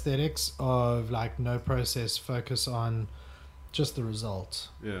aesthetics of like no process, focus on just the result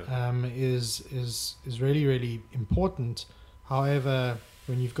is really, really important. However,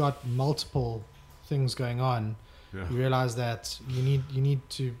 when you've got multiple things going on, you realize that you need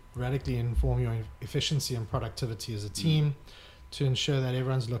to radically inform your efficiency and productivity as a team to ensure that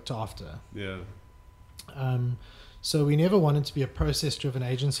everyone's looked after. So we never wanted to be a process-driven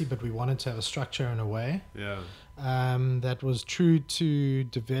agency, but we wanted to have a structure in a way that was true to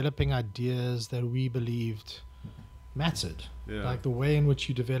developing ideas that we believed mattered. Like the way in which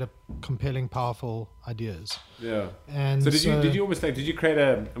you develop compelling, powerful ideas. And so did you almost like, did you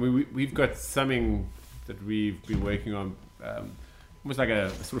create we've got something that we've been working on, almost like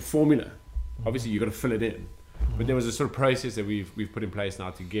a sort of formula. Obviously you've got to fill it in. But there was a sort of process that we've put in place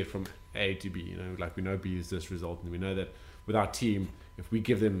now to get from A to B. Like we know B is this result, and we know that with our team, if we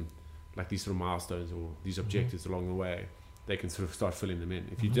give them like these sort of milestones or these objectives along the way, they can sort of start filling them in.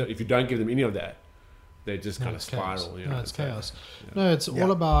 If you don't give them any of that, they just kind of spiral. It's chaos. No, it's all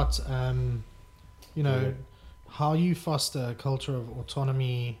about how you foster a culture of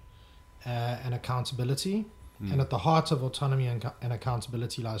autonomy and accountability, and at the heart of autonomy and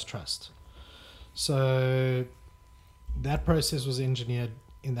accountability lies trust. So that process was engineered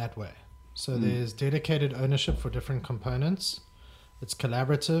in that way. So there's dedicated ownership for different components. It's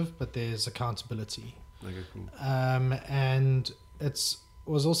collaborative, but there's accountability. Okay, cool. And it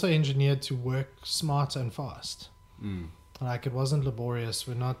was also engineered to work smart and fast. Like it wasn't laborious.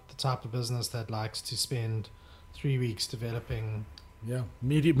 We're not the type of business that likes to spend 3 weeks developing Yeah,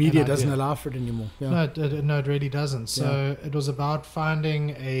 media doesn't idea. allow for it anymore. Yeah. No, it really doesn't. So it was about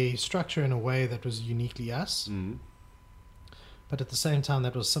finding a structure in a way that was uniquely us, but at the same time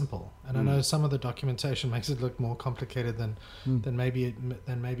that was simple. And I know some of the documentation makes it look more complicated than maybe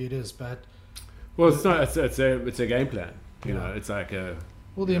it is. But well, it's not. It's a game plan. You know, it's like a.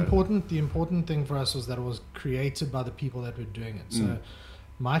 Well, the important thing for us was that it was created by the people that were doing it. So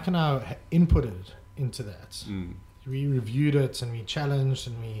Mike and I inputted into that. We reviewed it and we challenged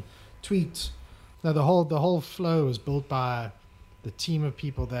and we tweaked. Now the whole flow was built by the team of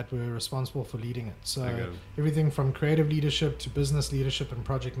people that were responsible for leading it. So everything from creative leadership to business leadership and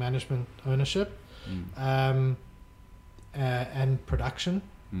project management ownership, and production.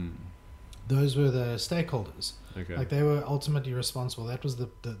 Those were the stakeholders. Okay. Like they were ultimately responsible. That was the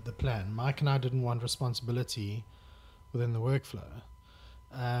plan. Mike and I didn't want responsibility within the workflow,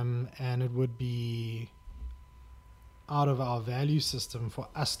 and it would be out of our value system for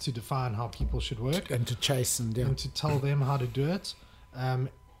us to define how people should work And to chase and to tell them how to do it,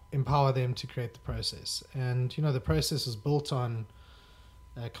 empower them to create the process. And the process is built on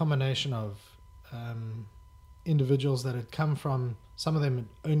a combination of individuals that had come from, some of them had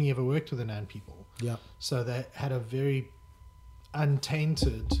only ever worked with the Nan people. Yeah. So they had a very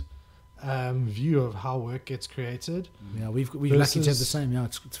untainted view of how work gets created. Yeah, we've lucky to have the same. Yeah,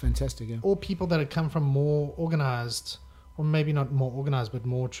 it's fantastic. Yeah. Or people that had come from more organized, or maybe not more organized, but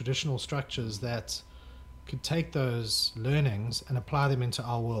more traditional structures that could take those learnings and apply them into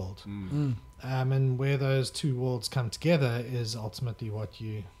our world. And where those two worlds come together is ultimately what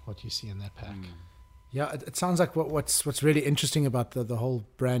you see in that pack. Yeah, it sounds like what's really interesting about the whole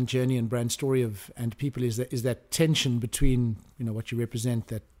brand journey and brand story of And People is that tension between what you represent,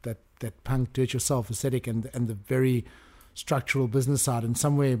 that punk do-it-yourself aesthetic and the very structural business side, and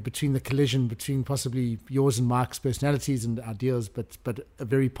somewhere between the collision between possibly yours and Mark's personalities and ideas, but a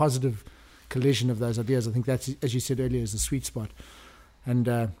very positive collision of those ideas. I think that's, as you said earlier, is the sweet spot. And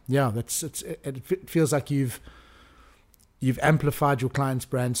it feels like you've amplified your clients'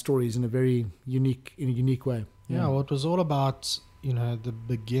 brand stories in a very unique way. Yeah, well, it was all about, the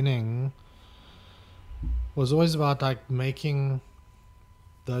beginning was always about like making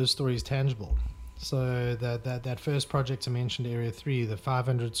those stories tangible. So that first project I mentioned, Area 3, the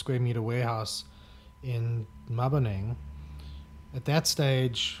 500 square meter warehouse in Maboneng, at that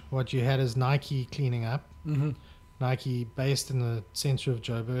stage, what you had is Nike cleaning up. Nike based in the center of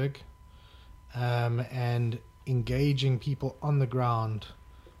Joburg, and engaging people on the ground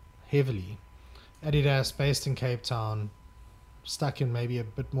heavily. Adidas based in Cape Town, stuck in maybe a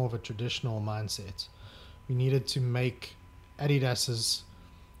bit more of a traditional mindset. We needed to make Adidas's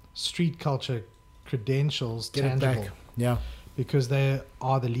street culture credentials Get tangible. it back. Yeah. Because they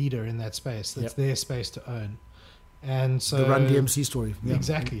are the leader in that space. That's their space to own. And so the Run DMC story. Yeah.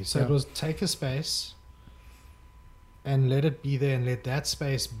 Exactly. So it was take a space and let it be there, and let that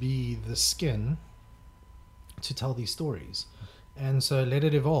space be the skin to tell these stories. And so let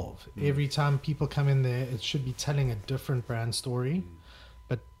it evolve. Every time people come in there, it should be telling a different brand story,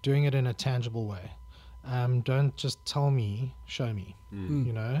 but doing it in a tangible way. Don't just tell me, show me.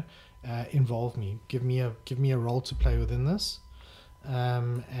 Involve me. Give me a role to play within this.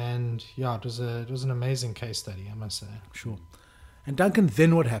 And yeah, it was an amazing case study, I must say. Sure. And Duncan,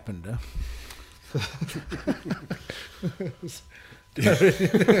 then what happened?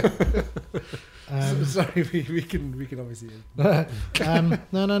 Sorry, we can obviously. No.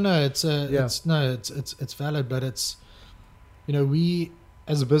 It's valid, but it's we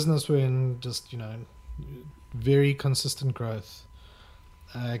as a business we're in just very consistent growth,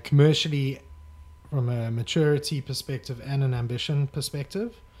 commercially, from a maturity perspective and an ambition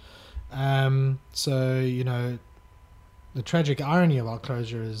perspective. So the tragic irony of our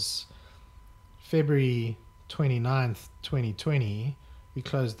closure is February 29th, 2020, we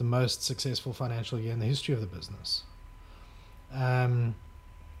closed the most successful financial year in the history of the business.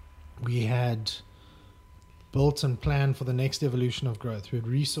 We had built and planned for the next evolution of growth. We had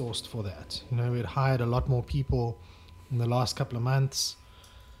resourced for that. We had hired a lot more people in the last couple of months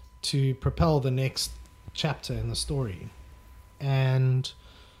to propel the next chapter in the story. And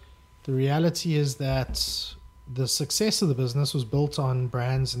the reality is that the success of the business was built on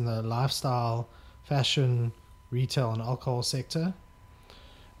brands in the lifestyle, fashion, retail, and alcohol sector,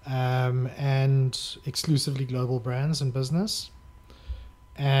 and exclusively global brands in business.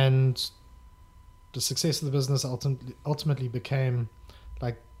 And the success of the business ultimately became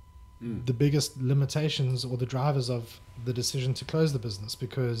like the biggest limitations or the drivers of the decision to close the business,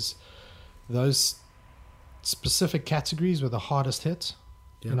 because those specific categories were the hardest hit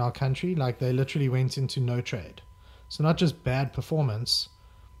in our country. Like they literally went into no trade. So not just bad performance,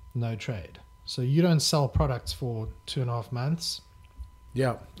 no trade. So you don't sell products for 2.5 months.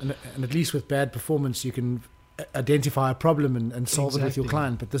 Yeah, and at least with bad performance, you can identify a problem and solve it with your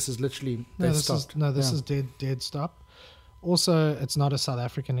client. But this is literally this is dead stop. Also, it's not a South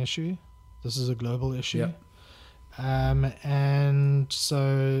African issue. This is a global issue. Yeah. And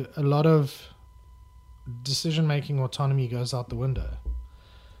so a lot of decision-making autonomy goes out the window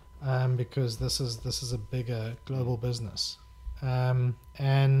because this is a bigger global business.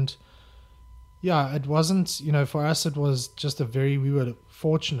 And yeah, it wasn't, for us, it was just we were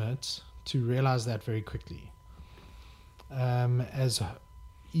fortunate to realize that very quickly. As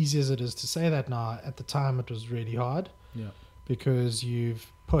easy as it is to say that now, at the time it was really hard. Yeah. Because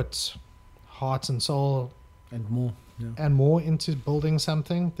you've put heart and soul and more into building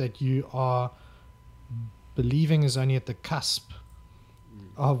something that you are believing is only at the cusp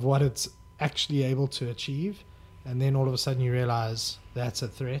of what it's actually able to achieve. And then all of a sudden you realize that's a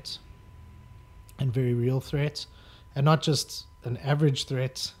threat, and very real threat, and not just an average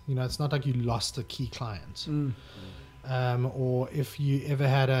threat. It's not like you lost a key client. Or if you ever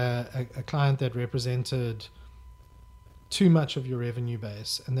had a client that represented too much of your revenue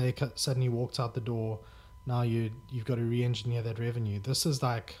base and they suddenly walked out the door, now you've got to re-engineer that revenue. This is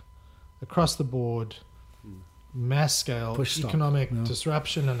like across the board, mass scale economic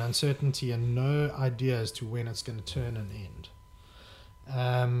disruption and uncertainty, and no idea as to when it's going to turn and end.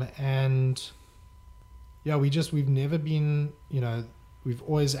 And yeah, we've never been, we've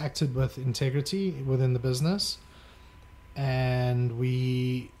always acted with integrity within the business, and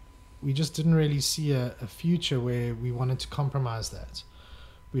we just didn't really see a future where we wanted to compromise that.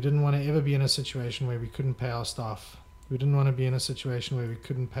 We didn't want to ever be in a situation where we couldn't pay our staff. We didn't want to be in a situation where we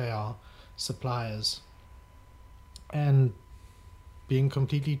couldn't pay our suppliers. And being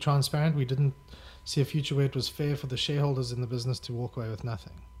completely transparent, we didn't see a future where it was fair for the shareholders in the business to walk away with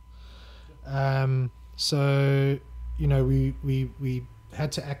nothing. So, we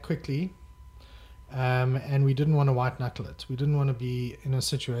had to act quickly, and we didn't want to white knuckle it. We didn't want to be in a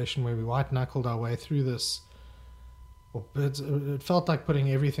situation where we white knuckled our way through this. It felt like putting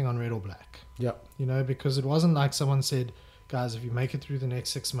everything on red or black. Yeah. Because it wasn't like someone said, guys, if you make it through the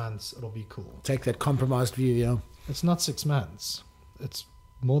next 6 months, it'll be cool. Take that compromised view, It's not 6 months. It's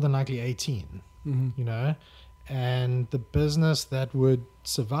more than likely 18, and the business that would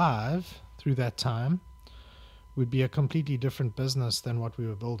survive through that time would be a completely different business than what we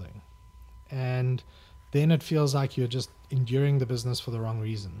were building. And then it feels like you're just enduring the business for the wrong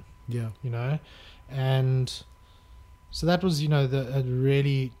reason. Yeah. And so that was, a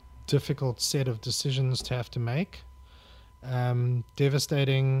really difficult set of decisions to have to make.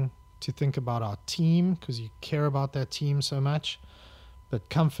 Devastating to think about our team, because you care about that team so much, but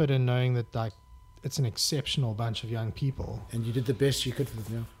comfort in knowing that it's an exceptional bunch of young people. And you did the best you could with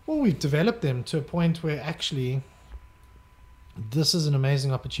them. Well, we've developed them to a point where actually this is an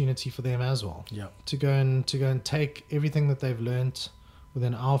amazing opportunity for them as well. Yeah. To go and take everything that they've learnt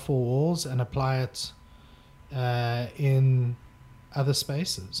within our four walls and apply it in other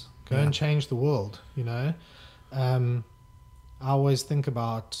spaces. Go and change the world, I always think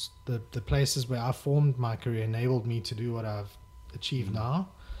about the places where I formed my career, enabled me to do what I've achieved now.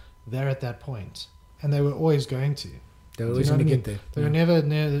 They're at that point, and they were always going to. They were always going to get there. They were never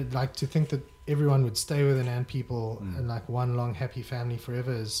like, to think that everyone would stay within Ant People and like one long happy family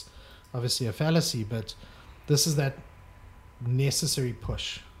forever is obviously a fallacy, but this is that necessary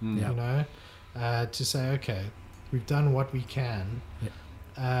push, to say, okay, we've done what we can,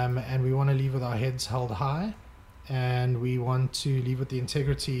 and we want to leave with our heads held high. And we want to leave with the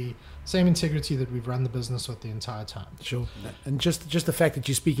same integrity that we've run the business with the entire time. Sure. And just the fact that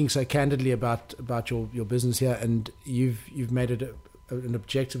you're speaking so candidly about your business here, and you've made it an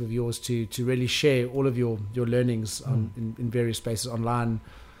objective of yours to really share all of your learnings in various spaces online,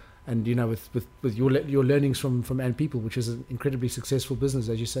 and with your learnings from Ant People, which is an incredibly successful business,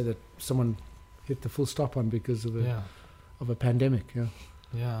 as you say, that someone hit the full stop on because of a pandemic.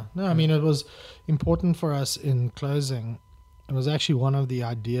 Yeah. No, I mean, it was important for us in closing. It was actually one of the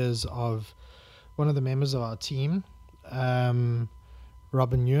ideas of one of the members of our team, Robin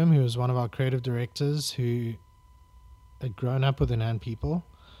Newham, who was one of our creative directors, who had grown up within Ant People.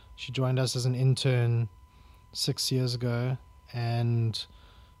 She joined us as an intern 6 years ago and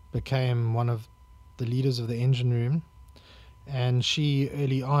became one of the leaders of the engine room. And she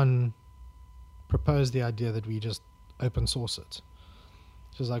early on proposed the idea that we just open source it.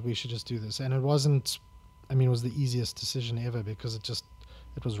 She was like, we should just do this. And it was the easiest decision ever because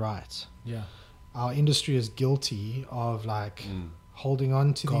it was right. Yeah. Our industry is guilty of holding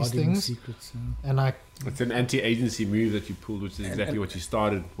on to these Guarding things. secrets. And I It's an anti-agency move that you pulled, which is exactly what you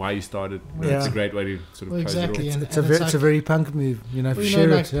started, why you started. Yeah. It's a great way to sort of Well, close exactly, it off. and- It's a very punk move, you know. Well, Share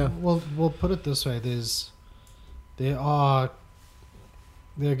like, it. Yeah. we'll put it this way: there are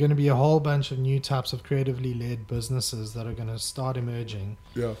going to be a whole bunch of new types of creatively led businesses that are going to start emerging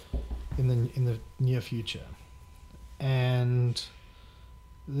Yeah. in the near future, and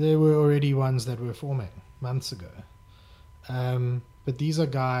there were already ones that were forming months ago. But these are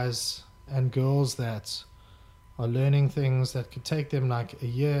guys and girls that are learning things that could take them like a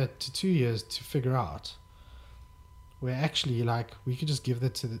year to 2 years to figure out. Where actually, like, we could just give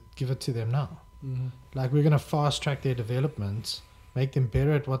it to them now. Mm-hmm. Like, we're going to fast track their development, make them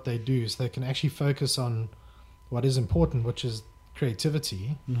better at what they do, so they can actually focus on what is important, which is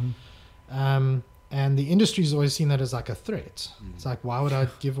creativity. Mm-hmm. And the industry's always seen that as like a threat. It's like, why would I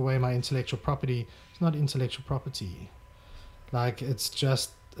give away my intellectual property? It's not intellectual property. Like, it's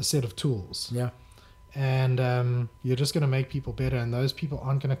just a set of tools. Yeah. And you're just going to make people better, and those people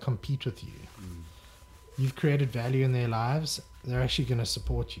aren't going to compete with you. You've created value in their lives. They're actually going to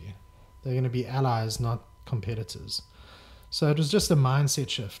support you. They're going to be allies, not competitors. So it was just a mindset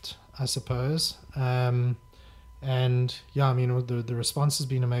shift, I suppose. And yeah, I mean, the response has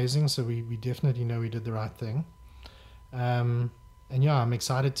been amazing. So we definitely know we did the right thing. And yeah, I'm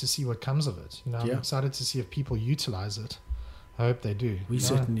excited to see what comes of it. You know, I'm Yeah. excited to see if people utilize it. I hope they do. We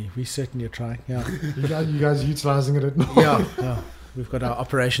certainly are trying. Yeah. You guys utilizing it at all? Yeah. We've got our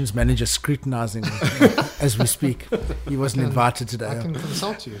operations manager scrutinizing as we speak. He wasn't invited today. I can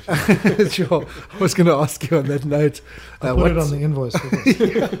consult you. If you Sure. I was going to ask you on that note. I'll put it on the invoice.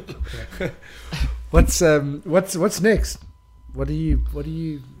 What's next? What do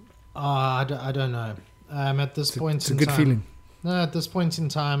you? I don't know. At this point It's a in good time, feeling. No, at this point in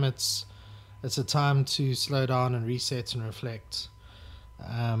time, it's a time to slow down and reset and reflect.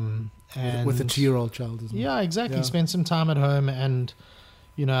 And With a 2-year-old child, isn't it? yeah, exactly. Yeah. Spend some time at home, and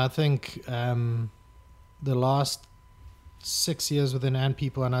you know, I think the last 6 years within Ant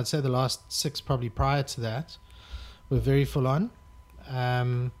People, and I'd say the last 6 probably prior to that, were very full on.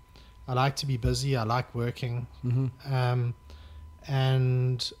 I like to be busy. I like working. Mm-hmm.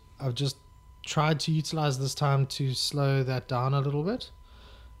 And I've just tried to utilize this time to slow that down a little bit,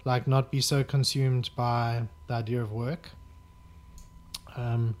 like not be so consumed by the idea of work.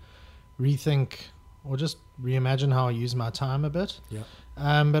 Rethink or just reimagine how I use my time a bit. Yeah.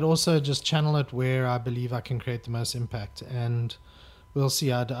 But also just channel it where I believe I can create the most impact. And we'll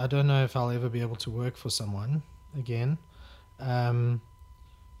see. I don't know if I'll ever be able to work for someone again.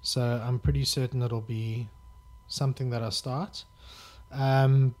 So I'm pretty certain it'll be something that I start.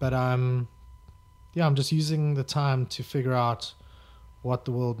 But I'm just using the time to figure out what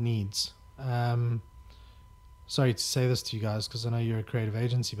the world needs. Sorry to say this to you guys, because I know you're a creative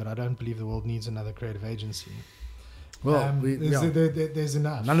agency, but I don't believe the world needs another creative agency. Well, there's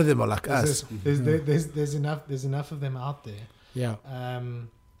enough. none of them are like us. There's enough of them out there. Yeah.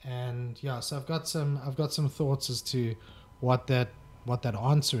 And yeah, so I've got some thoughts as to what that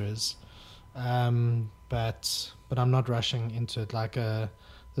answer is, but I'm not rushing into it. Like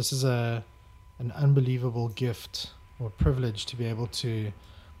this is an unbelievable gift or privilege to be able to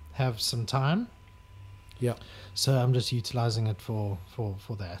have some time. Yeah. So I'm just utilizing it for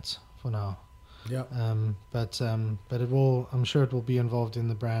that for now. Yeah. But it will. I'm sure it will be involved in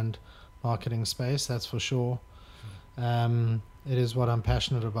the brand marketing space. That's for sure. It is what I'm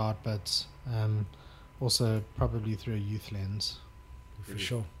passionate about, but also probably through a youth lens. For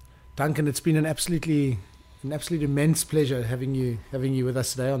sure. Duncan, it's been an absolute immense pleasure having you with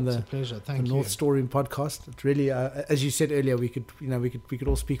us today on It's a the pleasure. Thank you. North Storeroom podcast. It really, as you said earlier, we could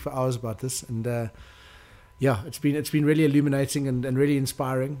all speak for hours about this, and yeah, it's been really illuminating and really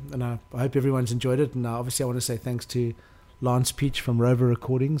inspiring, and I hope everyone's enjoyed it. And obviously, I want to say thanks to Lance Peach from Rover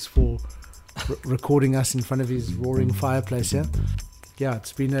Recordings for recording us in front of his roaring fireplace here. Yeah,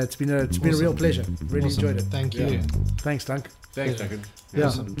 it's been a real pleasure. Really Awesome. enjoyed it. Thank you. Yeah. Thanks, Dunk. Thanks, Duncan. Yeah.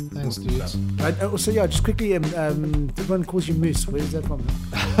 Awesome. Thanks, dudes. Also, yeah, just quickly, everyone calls you Moose. Where is that from?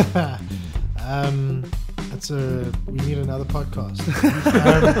 We need another podcast.